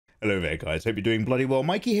Hello there, guys. Hope you're doing bloody well.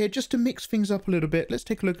 Mikey here, just to mix things up a little bit. Let's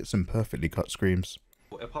take a look at some perfectly cut screams.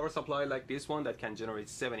 A power supply like this one that can generate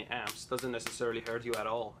 70 amps doesn't necessarily hurt you at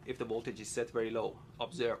all if the voltage is set very low.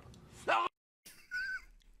 Observe.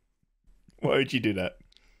 Why would you do that?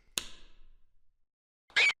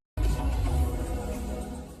 Don't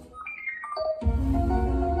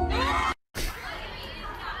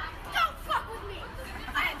fuck with me!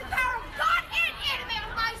 I have the power of God and anime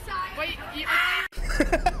on my side! Wait,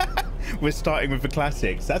 We're starting with the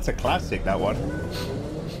classics. That's a classic, that one.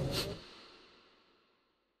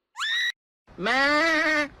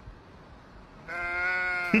 Ma.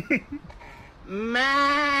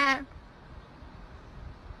 Ma.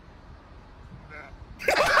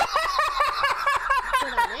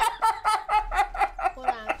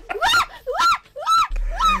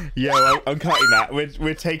 Yo, I'm cutting that.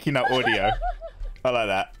 We're taking that audio. I like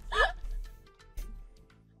that.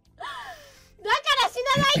 だから死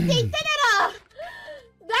なないって言っただろ！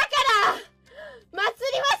だから祭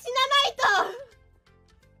りは死なないと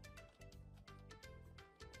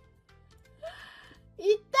言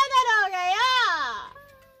っただろうがよ！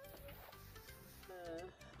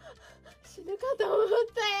死ぬかと思っ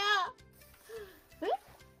たよ。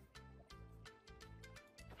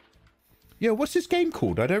 Yo, what's this game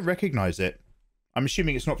called? I don't recognize it. I'm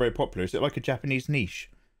assuming it's not very popular. Is it like a Japanese niche?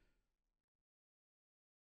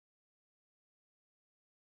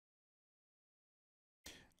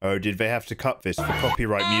 Oh, did they have to cut this for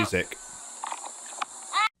copyright music?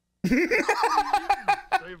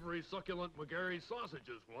 Savory, succulent McGarry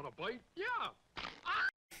sausages. Want a bite? Yeah.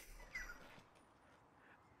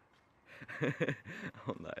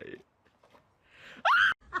 Oh nein.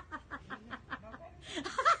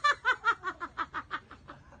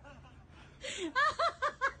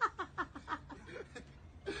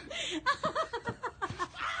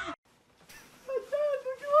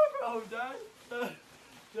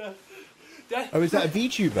 Oh, is that a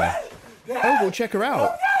VTuber? Oh, we'll check her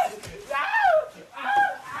out.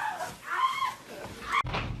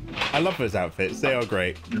 I love those outfits. They are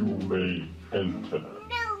great. You may enter.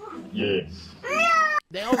 No. Yes.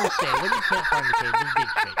 They always say when you can't find the cave, just dig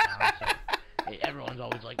straight down. So, everyone's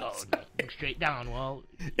always like, "Oh, dig straight down." Well,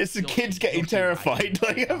 It's the kids getting terrified.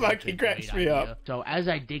 Like, it fucking cracks me up. So as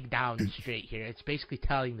I dig down straight here, it's basically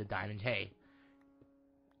telling the diamonds, "Hey,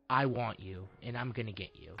 I want you, and I'm gonna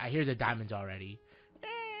get you." I hear the diamonds already.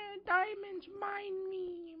 Diamonds, mine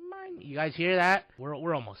me, mine me. You guys hear that?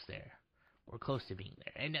 We're almost there. We're close to being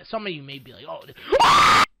there. And some of you may be like, "Oh."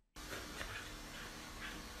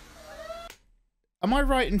 Am I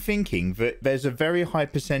right in thinking that there's a very high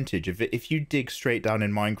percentage of it, if you dig straight down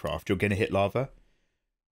in Minecraft, you're going to hit lava?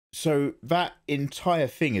 So that entire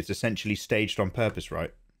thing is essentially staged on purpose,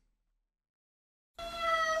 right?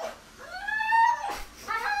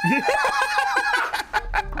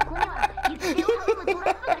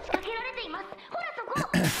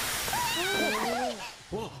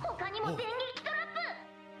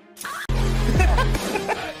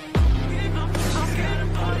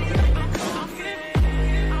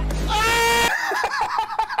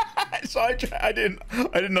 I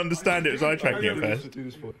didn't understand it was eye tracking at first.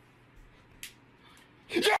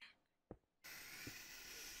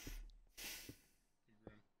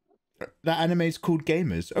 That anime is called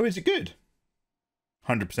Gamers. Oh, is it good?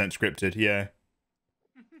 100% scripted, yeah.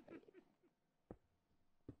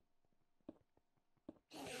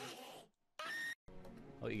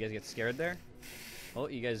 Oh, you guys get scared there? Oh,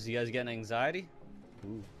 you guys getting anxiety?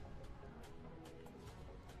 Ooh.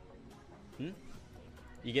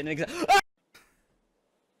 You getting anxiety? Ah!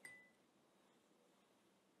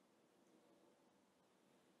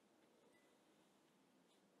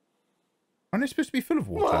 Aren't they supposed to be full of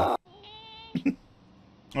water?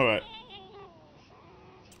 Alright.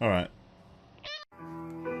 Alright.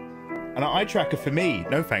 An eye tracker for me.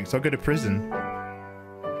 No thanks, I'll go to prison.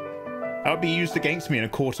 That'll be used against me in a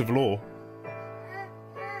court of law.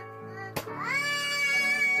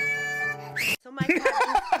 So my cat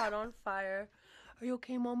just caught on fire. Are you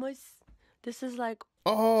okay, mamas? This is like...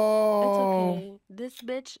 Oh. It's okay. This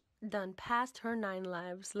bitch done passed her 9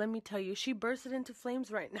 lives. Let me tell you, she bursted into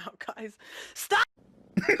flames right now, guys. Stop!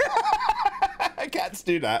 Cats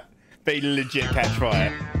do that. They legit catch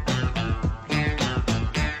fire.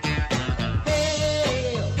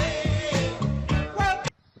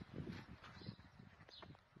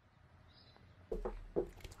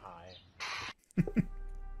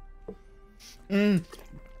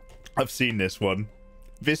 I've seen this one.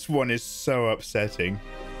 This one is so upsetting.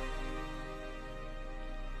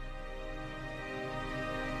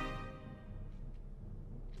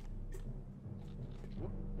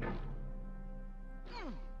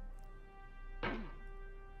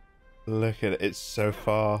 Look at it. It's so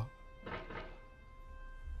far.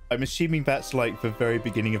 I'm assuming that's like the very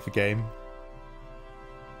beginning of the game.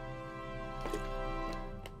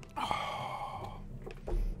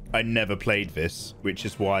 I never played this, which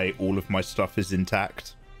is why all of my stuff is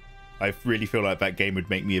intact. I really feel like that game would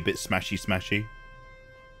make me a bit smashy.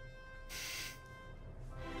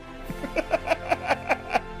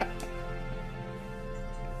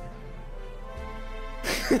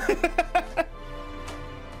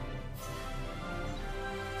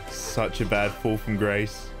 Such a bad fall from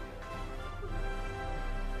grace.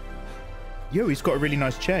 Yo, he's got a really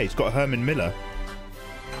nice chair. He's got a Herman Miller.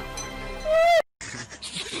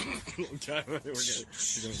 Come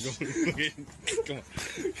on.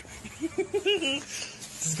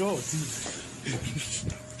 Let's go.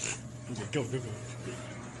 Okay, go.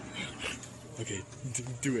 Okay,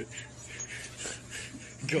 do it.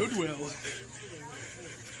 Go. Goodwill.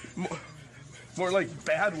 More like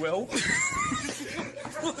bad will.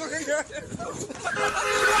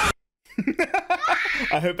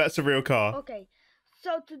 I hope that's a real car. Okay,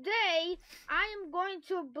 so today I am going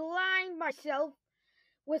to blind myself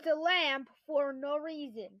with a lamp for no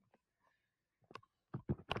reason.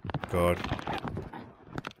 God.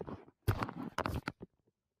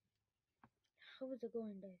 How is it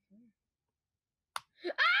going there?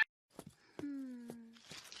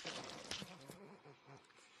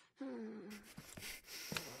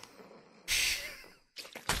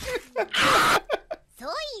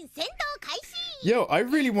 Yo, I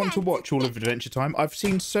really want to watch all of Adventure Time. I've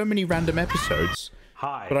seen so many random episodes,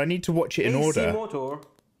 Hi. but I need to watch it in AC order. motor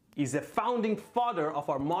is a founding father of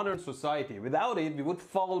our modern society. Without it, we would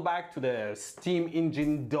fall back to the steam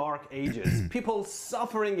engine dark ages. People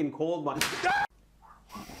suffering in cold mines.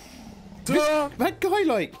 That guy,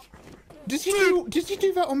 like, does he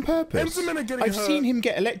do that on purpose? I've seen him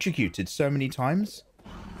get electrocuted so many times.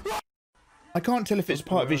 I can't tell if it's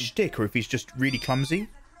part of his shtick or if he's just really clumsy.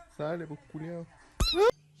 Let's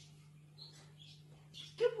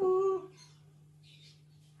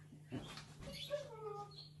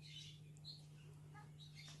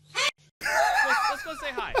go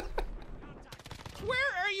say hi.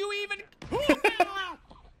 Where are you even?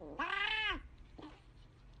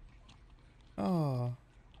 Oh.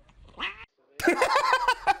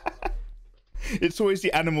 It's always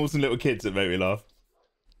the animals and little kids that make me laugh.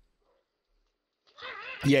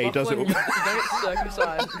 Yeah, he does it all. You don't get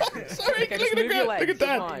circumcised. Sorry, Okay, look at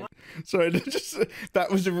that. fine. Sorry,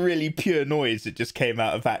 that was a really pure noise that just came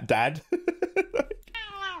out of that dad.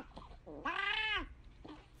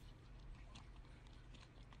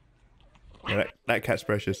 Yeah, that cat's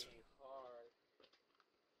precious.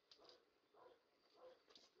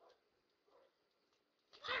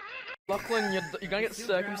 Lachlan, you're gonna get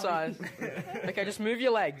circumcised. Okay, just move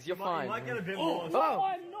your legs. You're fine. You might get a bit more. Oh.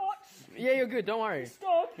 I'm not. Yeah, you're good. Don't worry.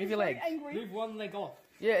 Stop. Move your legs. Move one leg off.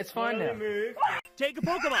 Yeah, it's fine now. Take a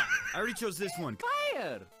Pokemon. I already chose this one.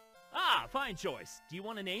 Fire. Ah, fine choice. Do you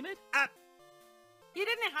want to name it? You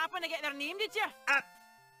didn't happen to get their name, did you?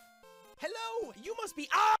 Hello. You must be.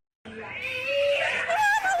 I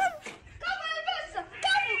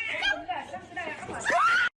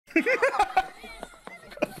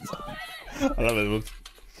love it.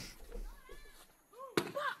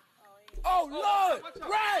 Oh Lord!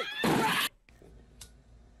 Right!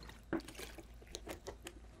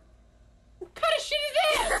 What kind of shit is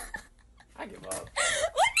this? I give up.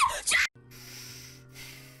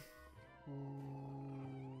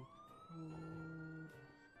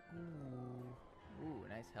 Ooh,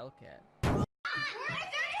 nice Hellcat.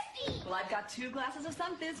 Well, I've got 2 glasses of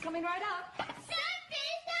Sunfizz coming right up.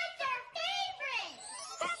 Sunfizz, that's our favorite!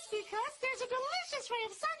 That's because there's a delicious ray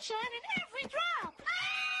of sunshine in every drop.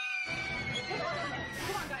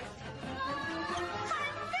 Come on, guys.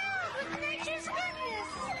 I'm filled with nature's goodness.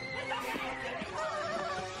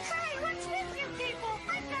 Hey, what's with you people?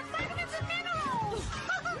 I've got vitamins and minerals.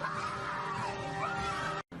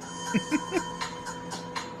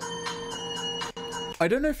 I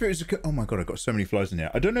don't know if it was oh my god, I got so many flies in here.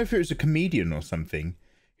 I don't know if it was a comedian or something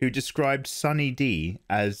who described Sunny D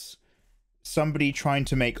as somebody trying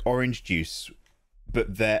to make orange juice,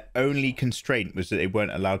 but their only constraint was that they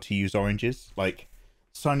weren't allowed to use oranges. Like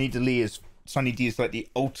Sunny D is like the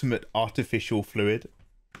ultimate artificial fluid.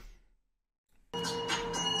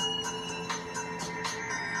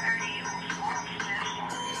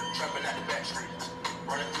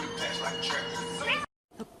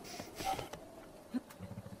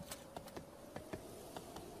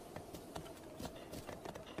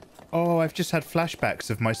 Oh, I've just had flashbacks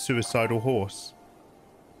of my suicidal horse.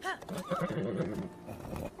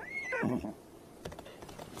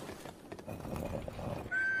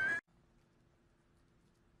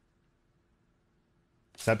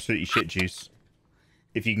 It's absolutely shit juice.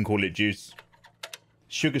 If you can call it juice.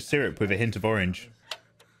 Sugar syrup with a hint of orange.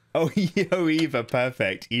 Oh, yo, Eva,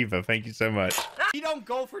 perfect. Eva, thank you so much. We don't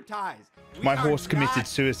go for ties. My horse committed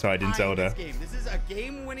suicide in Zelda. This is a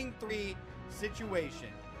game-winning 3 situation.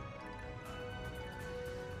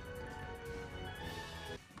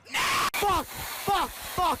 Fuck! Fuck!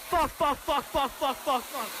 Fuck! Fuck! Fuck! Fuck! Fuck! Fuck! Fuck!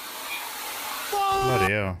 Fuck!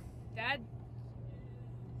 Bloody hell. Dad?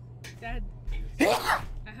 Dad?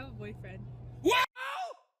 I have a boyfriend. Well,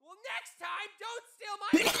 next time, don't steal my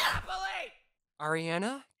Monopoly!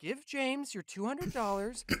 Ariana, give James your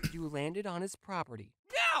 $200. You landed on his property.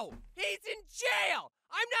 No! He's in jail!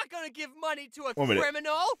 I'm not gonna give money to a 1 minute.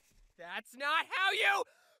 criminal! That's not how you...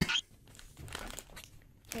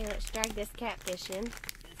 Okay, let's drag this catfish in.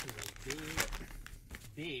 This is a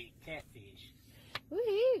big catfish.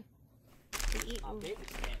 Woohoo! My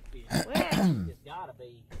biggest catfish. Where? It's gotta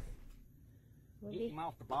be. Getting him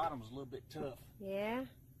off the bottom is a little bit tough. Yeah.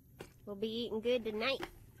 We'll be eating good tonight.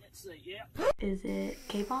 Let's see, yeah. Is it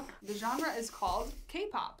K-pop? The genre is called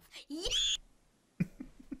K-pop. Yeah.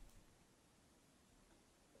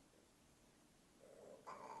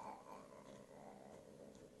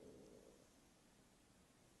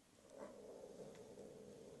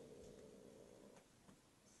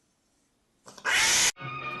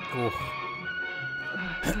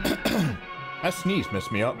 That sneeze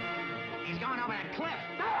messed me up.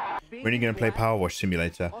 When are you going to play Power Wash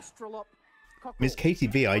Simulator? Ms. Katie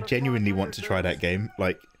V, I genuinely want to try that game.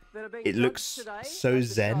 Like, it looks so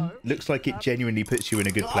zen. Looks like it genuinely puts you in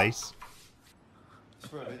a good place. It's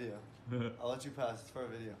for a video. I'll let you pass. It's for a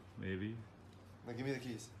video. Maybe. Now give me the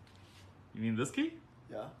keys. You mean this key?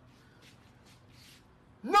 Yeah.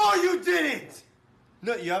 No, you didn't!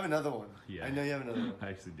 No, you have another one. Yeah. I know you have another one. I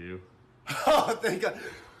actually do. Oh, thank God.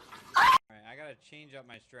 Alright, I gotta change up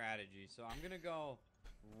my strategy, so I'm gonna go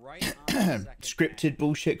right on the second Scripted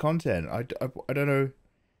bullshit content. I don't know.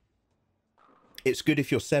 It's good if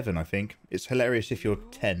you're 7, I think. It's hilarious if you're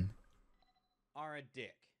 10. are a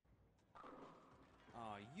dick.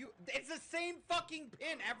 Oh, it's the same fucking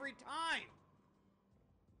pin every time!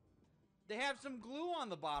 They have some glue on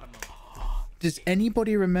the bottom of it. Does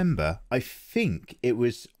anybody remember? I think it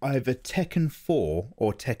was either Tekken 4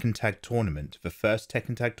 or Tekken Tag Tournament, the first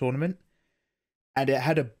Tekken Tag Tournament. And it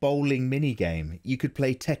had a bowling mini game. You could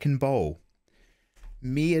play Tekken Bowl.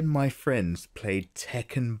 Me and my friends played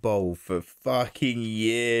Tekken Bowl for fucking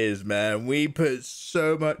years, man. We put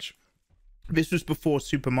so much... This was before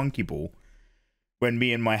Super Monkey Ball. When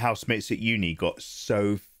me and my housemates at uni got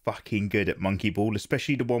so fucking good at Monkey Ball.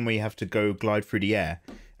 Especially the one where you have to go glide through the air.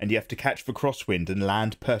 And you have to catch the crosswind and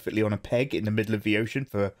land perfectly on a peg in the middle of the ocean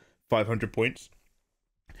for 500 points.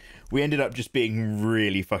 We ended up just being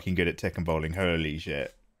really fucking good at Tekken Bowling. Holy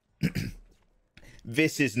shit.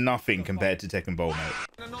 This is nothing compared to Tekken Bowl, mate.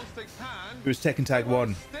 It was Tekken Tag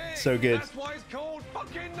 1. So good. That's why it's called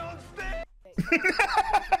fucking non-stick!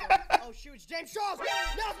 Oh shoot, it's James Charles!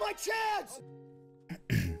 Now's my chance!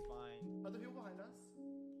 Fine. Are the people behind us?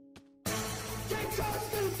 James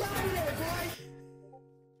Charles is inside here, boy!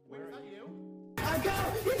 Wait, is that you? I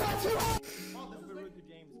got it! You got too hard! Oh, this is really good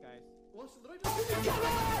games, guys. Well, so literally Come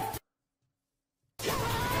on! Come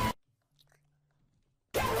on!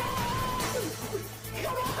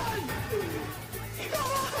 Come on! Come on! Come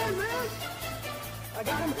on, man! I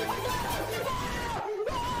got him! I got him!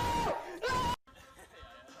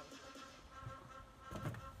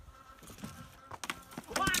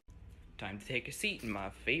 Time to take a seat in my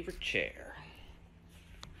favorite chair.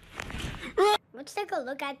 Let's take a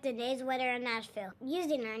look at today's weather in Nashville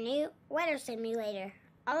using our new weather simulator.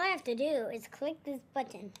 All I have to do is click this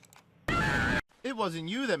button. It wasn't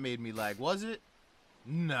you that made me lag, was it?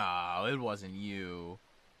 No, it wasn't you.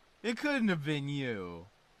 It couldn't have been you.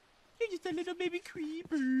 You're just a little baby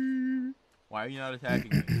creeper. Why are you not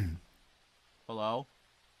attacking me? Hello?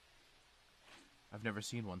 I've never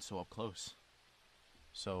seen one so up close.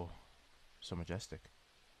 So majestic.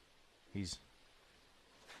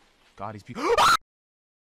 God, he's beautiful.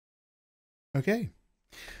 Okay.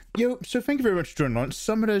 Yo, so thank you very much for joining on.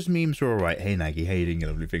 Some of those memes were alright. Hey, Naggy, how you doing, you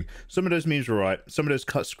lovely thing? Some of those memes were alright. Some of those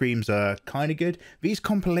cut screams are kind of good. These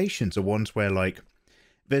compilations are ones where, like,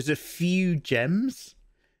 there's a few gems,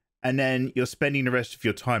 and then you're spending the rest of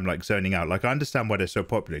your time, like, zoning out. Like, I understand why they're so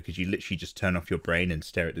popular, because you literally just turn off your brain and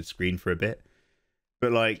stare at the screen for a bit.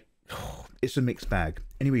 But, like, it's a mixed bag.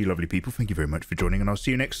 Anyway, you lovely people, thank you very much for joining, and I'll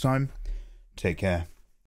see you next time. Take care.